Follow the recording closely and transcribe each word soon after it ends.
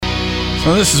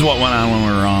So this is what went on when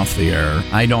we were off the air.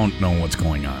 I don't know what's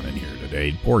going on in here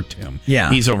today. Poor Tim.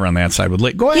 Yeah. He's over on that side with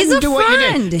Leah. Go ahead He's and a do what you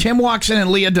friend. did. Tim walks in and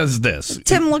Leah does this.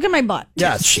 Tim, look at my butt.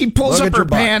 Yes. She pulls Look up at her your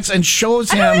butt. pants and shows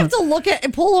him. I don't have to look at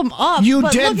and pull him up. You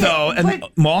but did, look though. At, And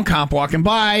mall cop walking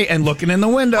by and looking in the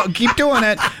window. Keep doing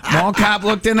it. Mall cop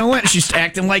looked in the window. She's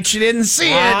acting like she didn't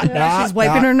see it. she's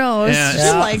wiping her nose. Yeah. She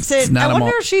Yeah. likes It's it. not I a wonder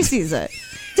mall- if she sees it.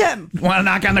 Tim. Want to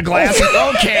knock on the glass?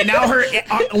 Okay, now her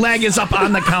leg is up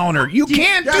on the counter. You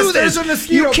can't Yes, do this. there's a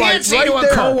mosquito You can't bite say right to a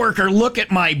there. coworker, "Look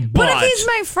at my butt." What if he's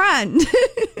my friend?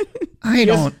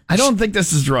 I don't think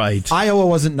this is right. Iowa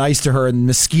wasn't nice to her, and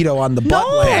mosquito on the butt.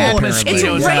 No. leg, Bad apparently. It's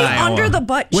mosquitoes in right Iowa. under the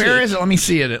butt cheek. Where is it? Let me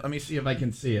see it. Let me see if I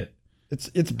can see it.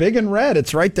 It's big and red.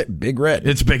 It's right there. Big red.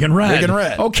 It's big and red. Big and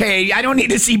red. Okay, I don't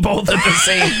need to see both at the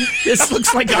same. This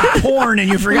looks like a porn, and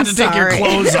you forgot to take your sorry.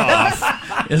 clothes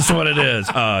off. Is what it is.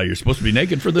 You're supposed to be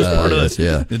naked for this part of yes, this.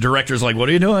 yeah. The director's like, "What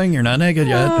are you doing? You're not naked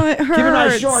yet." Oh, it hurts. Keep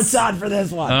nice shorts on for this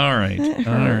one. All right,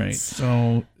 all right.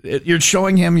 So you're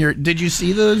showing him your. Did you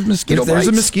see the mosquito? There's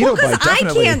a bites? mosquito Because bite. I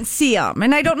Definitely. can't see them,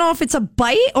 and I don't know if it's a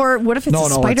bite or what if it's a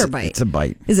spider bite. It's a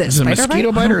bite. Is it Is it a spider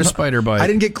mosquito bite or a spider bite? I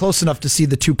didn't get close enough to see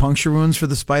the 2 puncture wounds for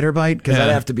the spider bite because Yeah.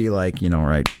 I'd have to be like,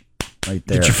 right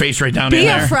there. Get your face right down in Be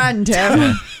there. a friend,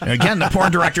 Tim. Again, the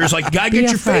porn director's like, "Gotta Be get a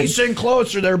your friend. face in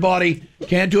closer there, buddy.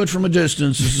 Can't do it from a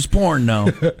distance. This is porn now."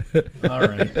 All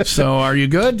right. So, are you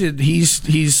good? He's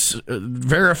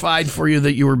verified for you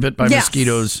that you were bit by Yes.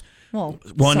 mosquitoes. Well,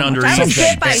 One so under much. each I was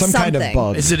thing. bit by Some kind of something.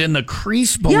 bug. Is it in the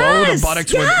crease below Yes, the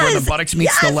buttocks yes, where the buttocks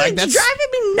meets yes, the leg? It's driving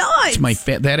me nuts. my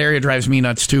that area drives me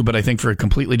nuts too, but I think for a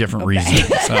completely different reason.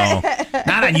 So,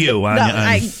 not on you. On, No, on-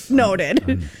 I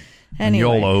noted. Anyway.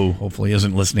 YOLO hopefully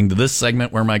isn't listening to this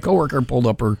segment where my coworker pulled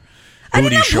up her I did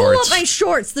booty not pull shorts. up my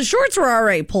shorts. The shorts were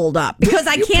already pulled up because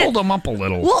I You can't. pulled them up a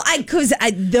little. Well, because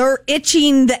they're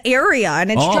itching the area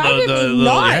and it's driving me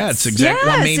nuts. Yeah, it's exactly.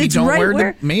 Well, Yes, maybe it's don't right wear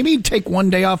where- maybe take one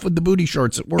day off with the booty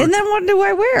shorts at work. And then what do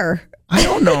I wear? I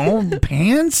don't know,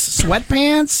 pants,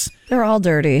 sweatpants. They're all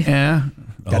dirty. Yeah.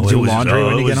 Got to do laundry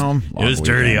when you get home. It was Long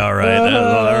dirty, weekend. all right.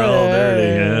 They're all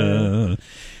dirty. Yeah.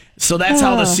 So that's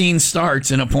how the scene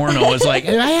starts in a porno. It's like,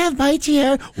 "Do I have bites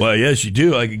here?" "Well, yes, you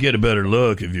do. I could get a better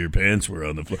look if your pants were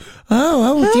on the floor."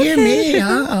 Oh, dear me.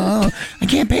 I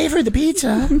can't pay for the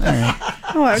pizza. All right.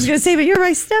 Oh, I was going to say, but you're my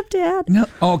stepdad. No.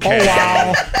 Okay. Oh,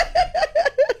 wow.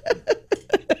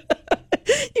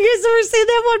 You guys ever seen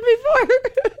that one before?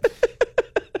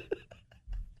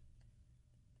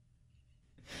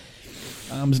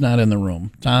 Tom's not in the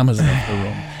room. Tom is left the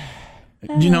room.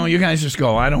 You guys just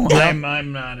go.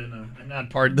 I'm not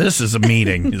part. This is a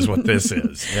meeting, is what this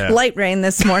is. Yeah. Light rain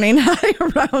this morning, high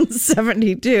around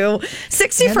 72.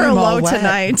 60 for a them all low wet.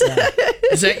 tonight.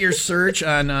 Is that your search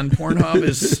on Pornhub?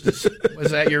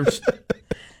 Was that your?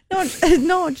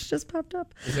 No, it's just popped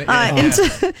up.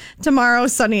 that- And tomorrow,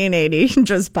 sunny and 80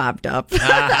 just popped up. I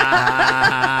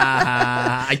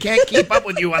can't keep up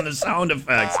with you on the sound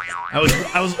effects.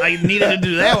 I needed to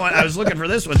do that one. I was looking for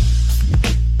this one.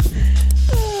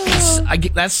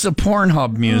 That's the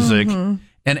Pornhub music. Mm-hmm.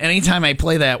 And anytime I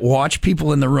play that, watch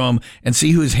people in the room and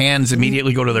see whose hands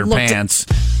immediately go to their pants.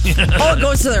 Oh, it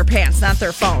goes to their pants, not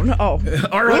their phone. Oh.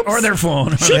 Or their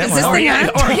phone. Shoot, is this thing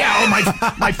on?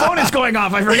 My phone is going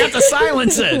off. I forgot to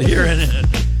silence it. Here it is.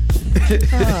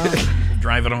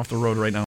 Driving off the road right now.